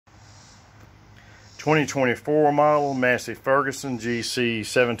2024 model Massey Ferguson GC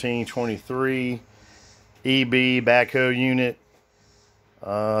 1723 EB backhoe unit.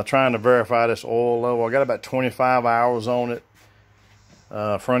 Trying to verify this oil level. I got about 25 hours on it.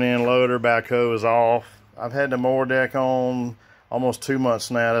 Front end loader, backhoe is off. I've had the mower deck on almost 2 months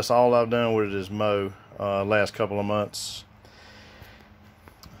now. That's all I've done with it is mow last couple of months.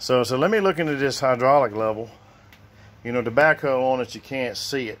 So let me look into this hydraulic level. You know, the backhoe on it, you can't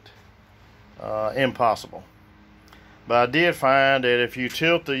see it. Impossible. But I did find that if you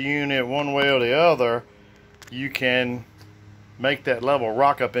tilt the unit one way or the other, you can make that level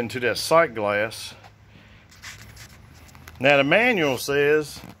rock up into that sight glass. Now the manual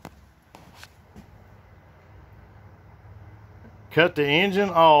says cut the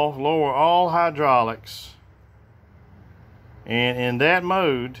engine off, lower all hydraulics, and in that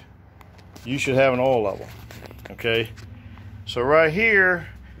mode you should have an oil level. Okay, so right here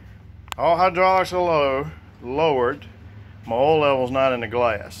all hydraulics are lowered. My oil level's not in the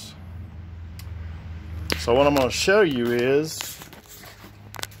glass. So what I'm going to show you is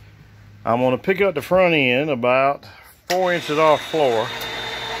I'm going to pick up the front end about 4 inches off floor.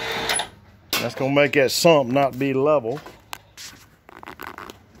 That's going to make that sump not be level.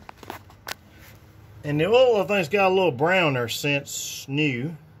 And the oil, I think, has got a little browner since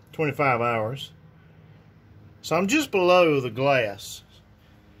new, 25 hours. So I'm just below the glass.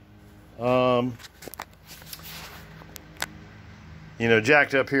 You know,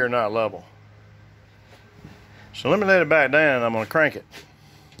 jacked up here, not level. So let me let it back down and I'm going to crank it.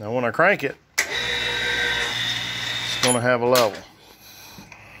 Now when I crank it, it's going to have a level.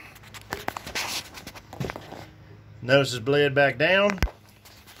 Notice it's bled back down.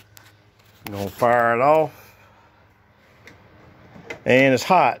 I'm going to fire it off. And it's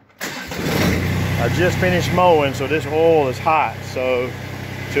hot. I just finished mowing, so this oil is hot. So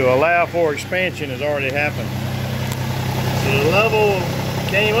to allow for expansion has already happened. So the level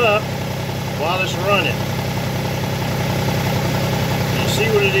came up while it's running. You see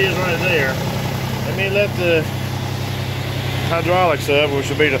what it is right there. Let me let the hydraulics up, which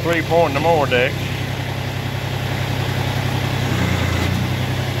will be the 3-point in the mower deck.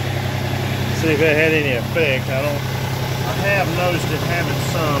 See if that had any effect. I have noticed it having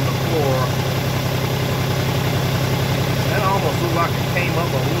some before. That almost looked like it came up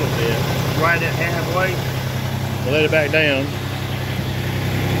a little bit. Right at halfway. We'll let it back down.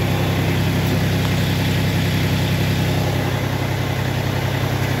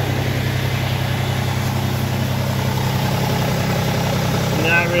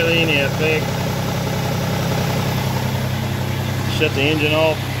 Not really any effect. Shut the engine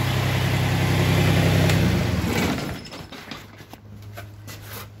off.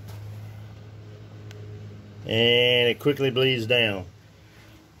 And it quickly bleeds down.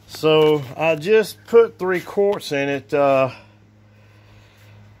 So I just put 3 quarts in it. I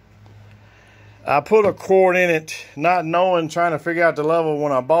put a quart in it, not knowing, trying to figure out the level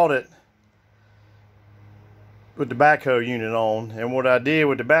when I bought it with the backhoe unit on. And what I did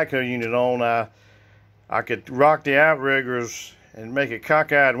with the backhoe unit on, I could rock the outriggers and make it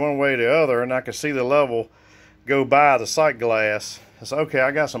cockeyed one way or the other, and I could see the level go by the sight glass. I said, okay,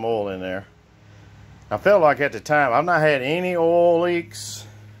 I got some oil in there. I felt like at the time, I've not had any oil leaks.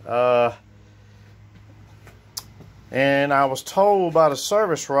 And I was told by the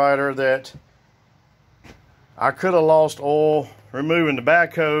service writer that I could have lost oil removing the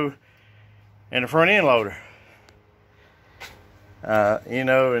backhoe and the front end loader. You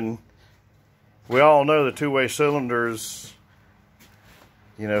know, and we all know the 2-way cylinders,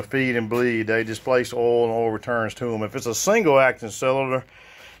 you know, feed and bleed. They displace oil and oil returns to them. If it's a single acting cylinder,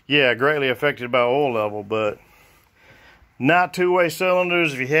 yeah, greatly affected by oil level, but not 2-way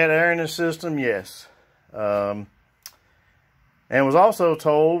cylinders. If you had air in the system, yes. And was also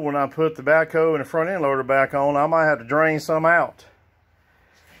told when I put the backhoe and the front end loader back on, I might have to drain some out.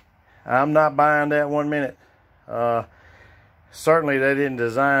 I'm not buying that 1 minute. Certainly they didn't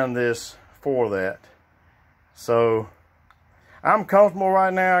design this for that. So I'm comfortable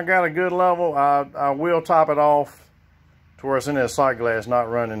right now. I got a good level. I will top it off to where it's in that sight glass, not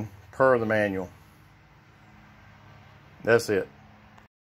running per the manual. That's it.